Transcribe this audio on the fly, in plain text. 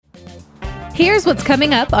Here's what's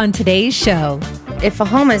coming up on today's show. If a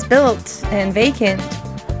home is built and vacant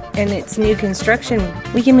and it's new construction,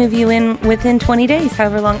 we can move you in within 20 days,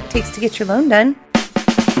 however long it takes to get your loan done.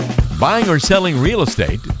 Buying or selling real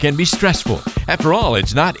estate can be stressful. After all,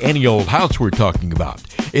 it's not any old house we're talking about.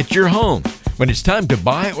 It's your home. When it's time to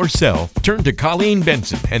buy or sell, turn to Colleen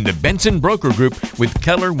Benson and the Benson Broker Group with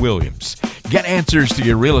Keller Williams. Get answers to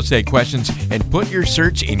your real estate questions and put your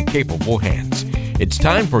search in capable hands. It's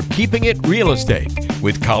time for Keeping It Real Estate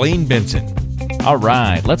with Colleen Benson. All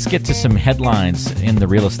right, let's get to some headlines in the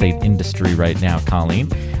real estate industry right now, Colleen.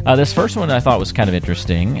 This first one I thought was kind of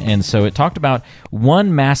interesting, and so it talked about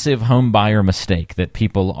one massive home buyer mistake that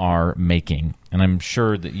people are making. And I'm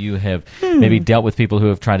sure that you have maybe dealt with people who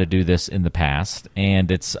have tried to do this in the past,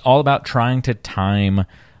 and it's all about trying to time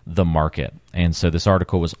the market. And so this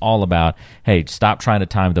article was all about, hey, stop trying to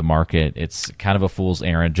time the market. It's kind of a fool's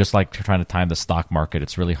errand, just like trying to time the stock market.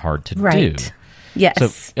 It's really hard to do. Yes.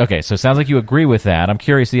 So it sounds like you agree with that. I'm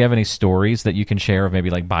curious, do you have any stories that you can share of maybe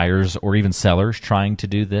like buyers or even sellers trying to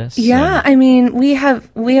do this? Yeah, I mean, we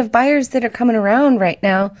have buyers that are coming around right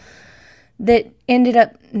now that ended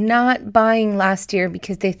up not buying last year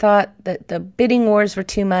because they thought that the bidding wars were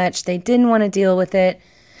too much. They didn't want to deal with it.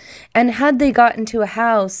 And had they got into a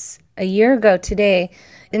house a year ago today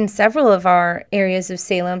in several of our areas of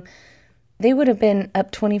Salem, they would have been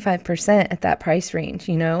up 25% at that price range,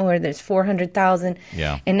 or there's 400,000.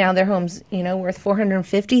 Yeah. And now their home's, worth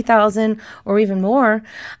 450,000 or even more.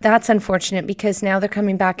 That's unfortunate because now they're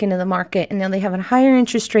coming back into the market and now they have a higher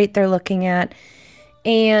interest rate they're looking at.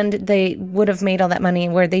 And they would have made all that money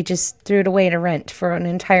where they just threw it away to rent for an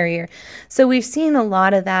entire year. So we've seen a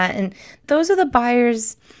lot of that. And those are the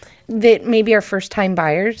buyers that maybe are first-time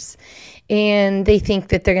buyers. And they think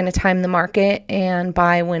that they're going to time the market and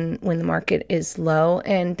buy when the market is low.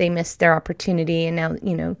 And they missed their opportunity. And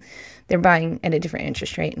now, they're buying at a different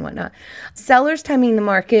interest rate and whatnot. Sellers timing the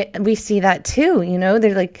market, we see that too.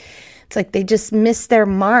 They're like... It's like they just missed their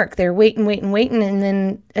mark. They're waiting. And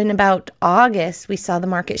then in about August, we saw the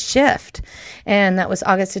market shift. And that was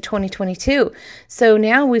August of 2022. So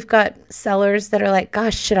now we've got sellers that are like,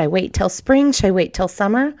 gosh, should I wait till spring? Should I wait till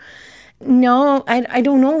summer? No, I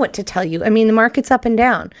don't know what to tell you. I mean, the market's up and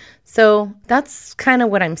down. So that's kind of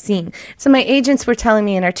what I'm seeing. So my agents were telling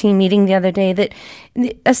me in our team meeting the other day that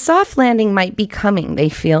a soft landing might be coming, they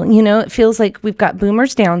feel. It feels like we've got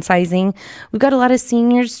boomers downsizing. We've got a lot of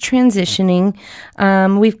seniors transitioning.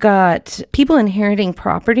 We've got people inheriting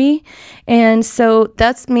property. And so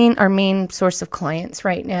that's our main source of clients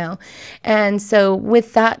right now. And so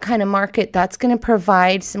with that kind of market, that's going to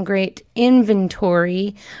provide some great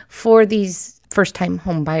inventory for these first-time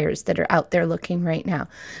home buyers that are out there looking right now.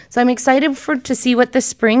 So I'm excited to see what the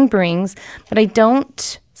spring brings, but I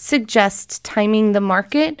don't suggest timing the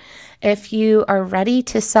market. If you are ready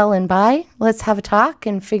to sell and buy, let's have a talk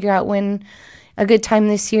and figure out when a good time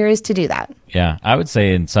this year is to do that. Yeah, I would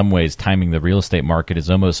say in some ways timing the real estate market is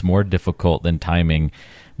almost more difficult than timing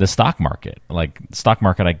the stock market. Like stock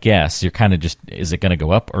market, I guess, you're kind of just, is it going to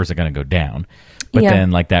go up or is it going to go down? But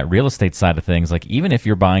then like that real estate side of things, like even if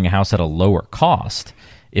you're buying a house at a lower cost,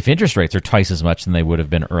 if interest rates are twice as much than they would have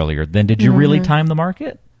been earlier, then did you really time the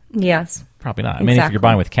market? Yes. Probably not. I mean, if you're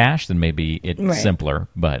buying with cash, then maybe it's simpler,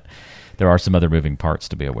 but there are some other moving parts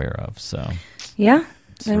to be aware of. So yeah.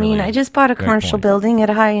 I just bought a commercial building at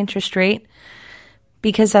a high interest rate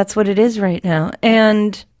because that's what it is right now.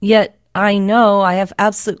 And yet I know I have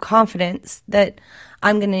absolute confidence that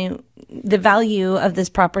the value of this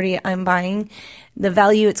property I'm buying, the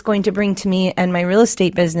value it's going to bring to me and my real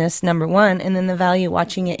estate business, number one, and then the value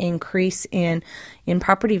watching it increase in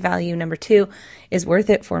property value, number two, is worth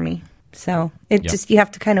it for me. So you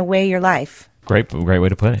have to kind of weigh your life. Great way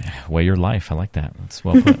to put it. Weigh your life. I like that. That's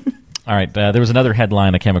well put. All right. There was another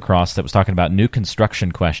headline I came across that was talking about new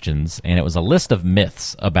construction questions, and it was a list of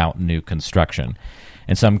myths about new construction.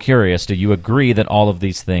 And so I'm curious, do you agree that all of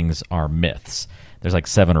these things are myths? There's like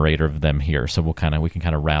 7 or 8 of them here, so we can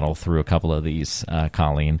kind of rattle through a couple of these,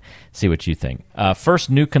 Colleen, see what you think.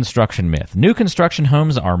 First, new construction myth. New construction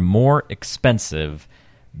homes are more expensive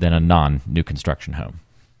than a non-new construction home.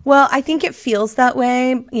 Well, I think it feels that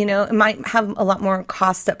way. It might have a lot more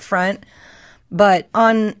cost up front, but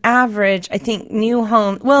on average, I think new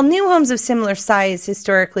homes of similar size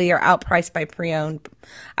historically are outpriced by pre-owned,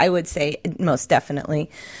 I would say, most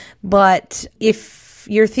definitely. But if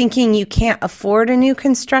you're thinking you can't afford a new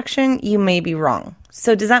construction, you may be wrong.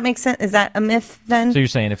 So does that make sense? Is that a myth then? So you're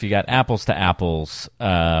saying if you got apples to apples,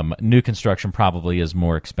 new construction probably is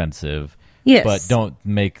more expensive Yes. But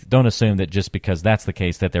don't assume that just because that's the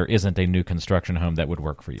case that there isn't a new construction home that would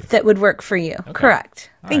work for you. That would work for you. Okay. Correct.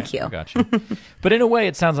 Thank you. I got you. But in a way,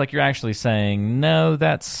 it sounds like you're actually saying, no,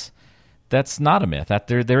 that's not a myth. That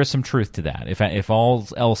there is some truth to that. If all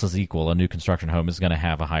else is equal, a new construction home is going to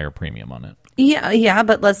have a higher premium on it. Yeah,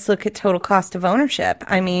 but let's look at total cost of ownership.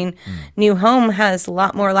 I mean, new home has a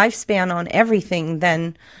lot more lifespan on everything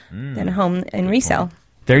than home and resale. Point.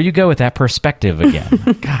 There you go with that perspective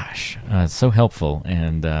again. Gosh, it's so helpful,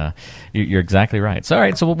 and you're exactly right. So, all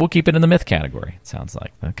right, so we'll keep it in the myth category, it sounds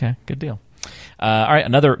like. Okay, good deal. All right,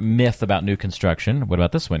 another myth about new construction. What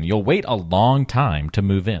about this one? You'll wait a long time to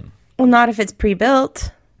move in. Well, not if it's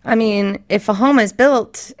pre-built. I mean, if a home is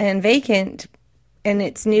built and vacant and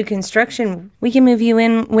it's new construction, we can move you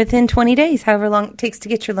in within 20 days, however long it takes to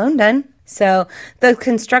get your loan done. So the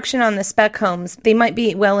construction on the spec homes, they might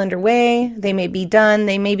be well underway, they may be done,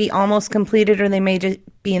 they may be almost completed, or they may just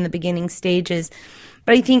be in the beginning stages.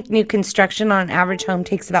 But I think new construction on an average home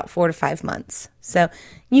takes about 4 to 5 months. So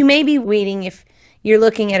you may be waiting if you're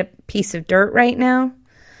looking at a piece of dirt right now.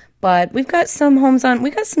 But we've got some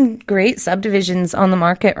great subdivisions on the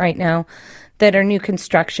market right now that are new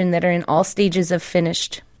construction that are in all stages of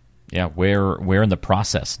finished. Yeah, where in the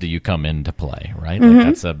process do you come into play, right? Like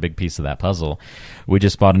that's a big piece of that puzzle. We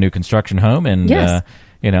just bought a new construction home, and yes.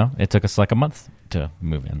 It took us like a month to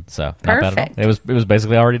move in, so not perfect. bad at all. It was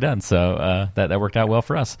basically already done, so that worked out well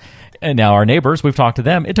for us. And now our neighbors, we've talked to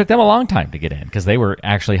them. It took them a long time to get in because they were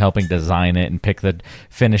actually helping design it and pick the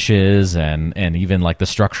finishes and even like the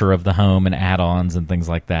structure of the home and add-ons and things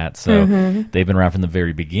like that. So they've been around from the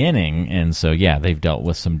very beginning, and so they've dealt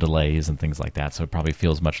with some delays and things like that. So it probably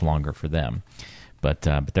feels much longer for them. But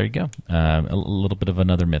there you go. A little bit of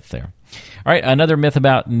another myth there. All right, another myth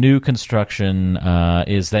about new construction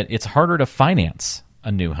is that it's harder to finance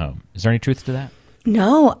a new home. Is there any truth to that?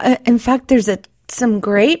 No. In fact, there's some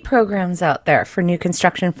great programs out there for new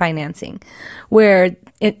construction financing where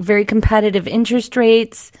very competitive interest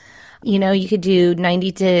rates. You could do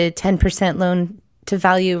 90 to 10% loan to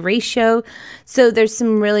value ratio. So there's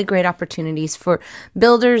some really great opportunities for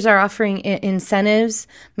builders are offering incentives.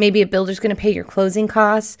 Maybe a builder's going to pay your closing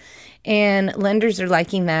costs, and lenders are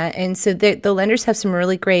liking that. And so the lenders have some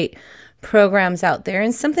really great programs out there.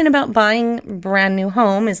 And something about buying a brand new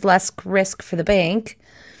home is less risk for the bank.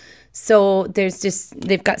 So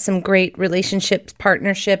they've got some great relationships,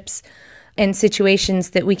 partnerships, and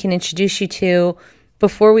situations that we can introduce you to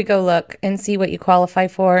before we go look and see what you qualify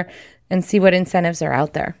for and see what incentives are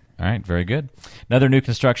out there. All right, very good. Another new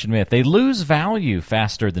construction myth. They lose value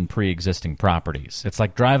faster than pre-existing properties. It's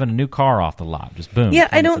like driving a new car off the lot. Just boom. Yeah,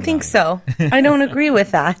 I don't think so. I don't agree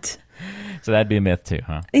with that. So that'd be a myth too,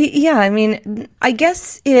 huh? Yeah, I mean, I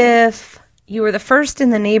guess if you were the first in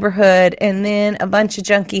the neighborhood and then a bunch of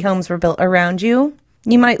junky homes were built around you,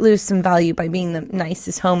 you might lose some value by being the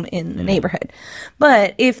nicest home in the neighborhood.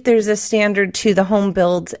 But if there's a standard to the home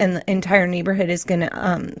builds and the entire neighborhood is going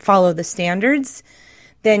to follow the standards,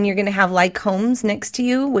 then you're going to have like homes next to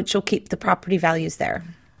you, which will keep the property values there.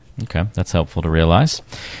 Okay, that's helpful to realize.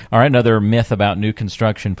 All right, another myth about new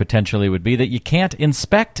construction potentially would be that you can't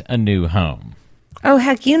inspect a new home. Oh,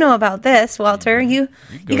 heck, you know about this, Walter. You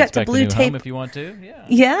got to blue tape if you want to.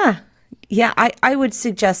 Yeah, I would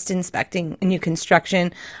suggest inspecting new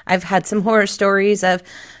construction. I've had some horror stories of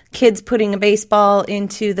kids putting a baseball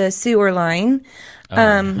into the sewer line.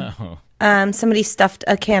 Somebody stuffed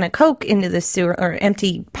a can of Coke into the sewer, or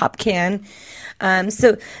empty pop can.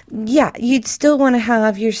 You'd still want to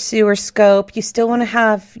have your sewer scope. You still want to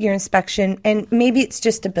have your inspection, and maybe it's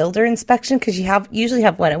just a builder inspection because you usually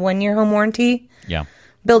have a 1-year home warranty. Yeah,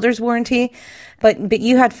 builder's warranty. But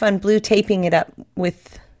you had fun blue taping it up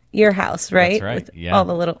with your house, right? That's right. With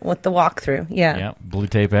all with the walkthrough. Yeah, blue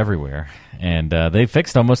tape everywhere, and they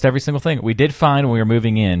fixed almost every single thing. We did find when we were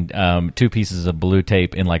moving in 2 pieces of blue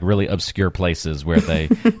tape in like really obscure places where they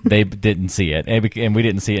didn't see it, and we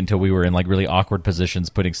didn't see it until we were in like really awkward positions,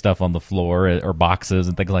 putting stuff on the floor or boxes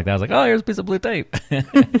and things like that. I was like, oh, here's a piece of blue tape.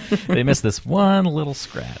 They missed this one little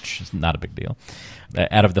scratch. It's not a big deal.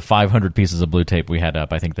 Out of the 500 pieces of blue tape we had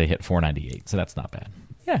up, I think they hit 498, so that's not bad.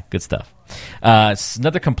 Yeah, good stuff.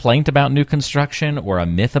 Another complaint about new construction or a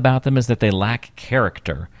myth about them is that they lack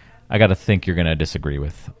character. I got to think you're going to disagree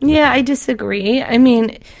with. Yeah, I disagree. I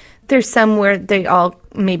mean, there's some where they all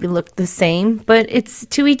maybe look the same, but it's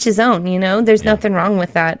to each his own, There's nothing wrong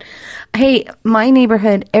with that. Hey, my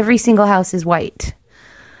neighborhood, every single house is white.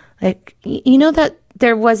 Like, that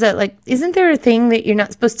there was isn't there a thing that you're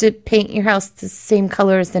not supposed to paint your house the same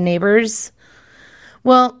color as the neighbors?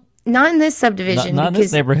 Well, Not in this subdivision. Not in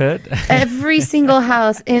this neighborhood. Every single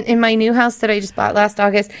house in my new house that I just bought last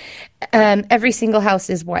August, every single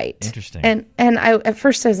house is white. Interesting. And I at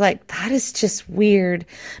first I was like, that is just weird.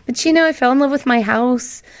 But I fell in love with my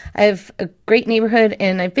house. I have a great neighborhood,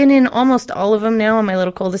 and I've been in almost all of them now on my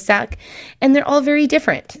little cul-de-sac, and they're all very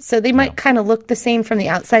different. So they might kind of look the same from the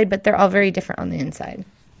outside, but they're all very different on the inside.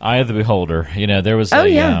 Eye of the beholder. There was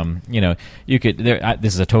you could.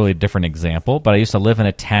 This is a totally different example, but I used to live in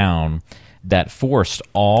a town that forced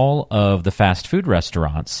all of the fast food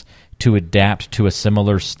restaurants to adapt to a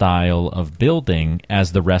similar style of building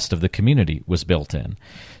as the rest of the community was built in.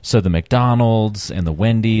 So the McDonald's and the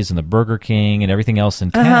Wendy's and the Burger King and everything else in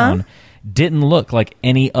town didn't look like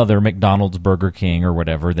any other McDonald's, Burger King, or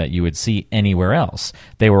whatever that you would see anywhere else.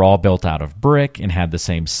 They were all built out of brick and had the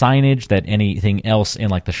same signage that anything else in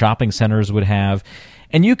like the shopping centers would have.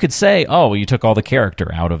 And you could say, oh, well, you took all the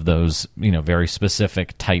character out of those, very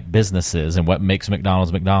specific type businesses and what makes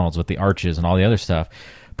McDonald's McDonald's with the arches and all the other stuff.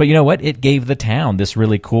 But you know what? It gave the town this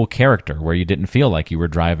really cool character where you didn't feel like you were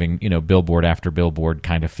driving, billboard after billboard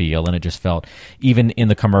kind of feel. And it just felt, even in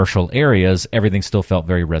the commercial areas, everything still felt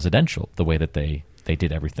very residential, the way that they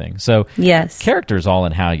did everything. So yes, character's all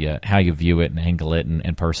in how you view it and angle it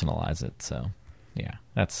and personalize it. So yeah,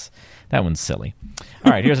 that one's silly.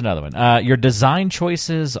 All right, here's another one. Your design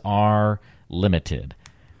choices are limited.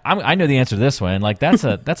 I know the answer to this one. Like that's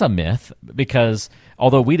a myth, because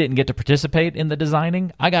although we didn't get to participate in the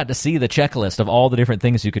designing, I got to see the checklist of all the different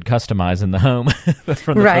things you could customize in the home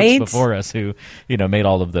from the folks before us who made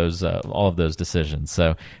all of those decisions.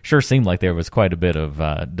 So sure seemed like there was quite a bit of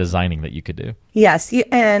designing that you could do. Yes,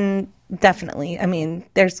 and definitely. I mean,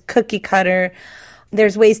 there's cookie cutter.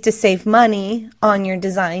 There's ways to save money on your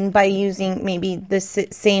design by using maybe the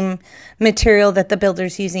same material that the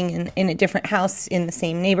builder's using in a different house in the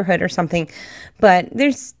same neighborhood or something. But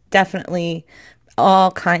there's definitely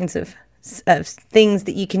all kinds of things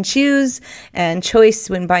that you can choose and choice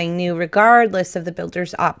when buying new, regardless of the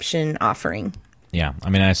builder's option offering. Yeah. I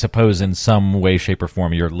mean, I suppose in some way, shape, or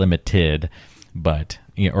form you're limited, but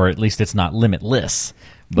or at least it's not limitless.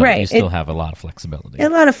 But you still have a lot of flexibility. A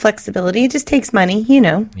lot of flexibility. It just takes money,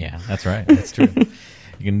 Yeah, that's right. That's true.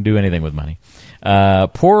 You can do anything with money.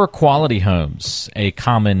 Poorer quality homes, a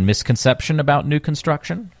common misconception about new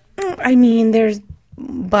construction? I mean, there's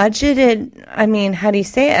budgeted. I mean, how do you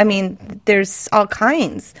say it? I mean, there's all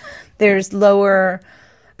kinds. There's lower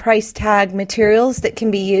price tag materials that can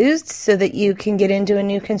be used so that you can get into a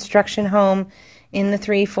new construction home in the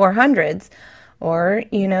 300-400s. Or,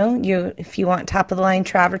 if you want top-of-the-line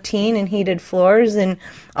travertine and heated floors and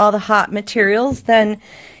all the hot materials, then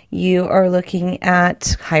you are looking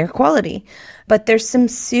at higher quality. But there's some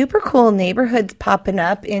super cool neighborhoods popping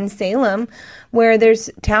up in Salem where there's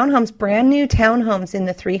townhomes, brand new townhomes in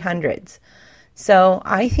the 300s. So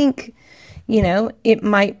I think, it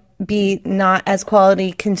might be not as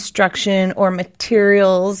quality construction or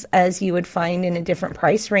materials as you would find in a different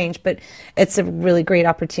price range, but it's a really great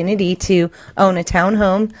opportunity to own a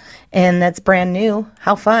townhome, and that's brand new.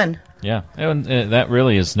 How fun. Yeah, and that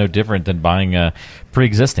really is no different than buying a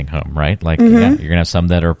pre-existing home, right? Like, you're going to have some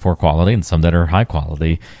that are poor quality and some that are high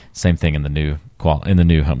quality. Same thing in the new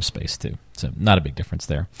home space too. So not a big difference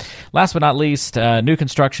there. Last but not least, new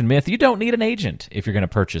construction myth. You don't need an agent if you're going to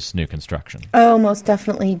purchase new construction. Oh, most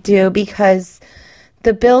definitely do, because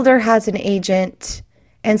the builder has an agent,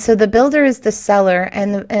 and so the builder is the seller,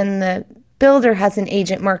 and the builder has an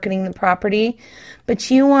agent marketing the property. But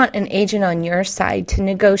you want an agent on your side to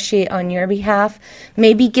negotiate on your behalf,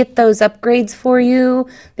 maybe get those upgrades for you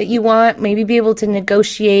that you want, maybe be able to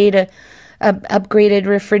negotiate a upgraded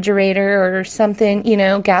refrigerator or something,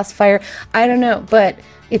 gas fire. I don't know, but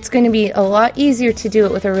it's going to be a lot easier to do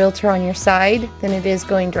it with a realtor on your side than it is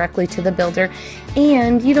going directly to the builder.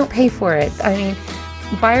 And you don't pay for it. I mean,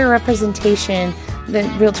 buyer representation, the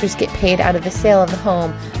realtors get paid out of the sale of the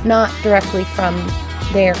home, not directly from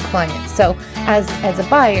their client. So as a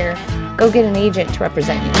buyer, go get an agent to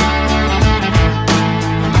represent you.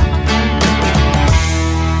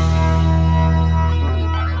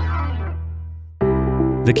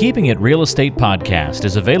 The Keeping It Real Estate podcast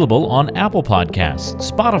is available on Apple Podcasts,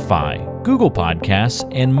 Spotify, Google Podcasts,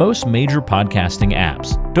 and most major podcasting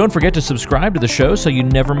apps. Don't forget to subscribe to the show so you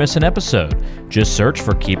never miss an episode. Just search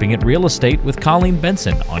for Keeping It Real Estate with Colleen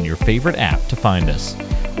Benson on your favorite app to find us.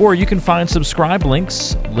 Or you can find subscribe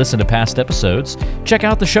links, listen to past episodes, check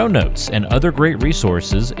out the show notes, and other great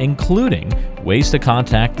resources, including ways to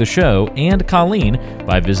contact the show and Colleen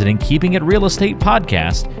by visiting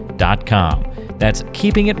keepingitrealestatepodcast.com. That's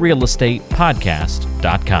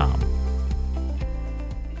keepingitrealestatepodcast.com.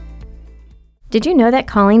 Did you know that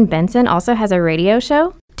Colleen Benson also has a radio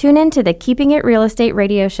show? Tune in to the Keeping It Real Estate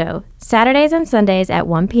radio show, Saturdays and Sundays at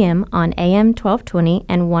 1 p.m. on AM 1220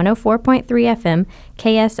 and 104.3 FM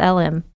KSLM.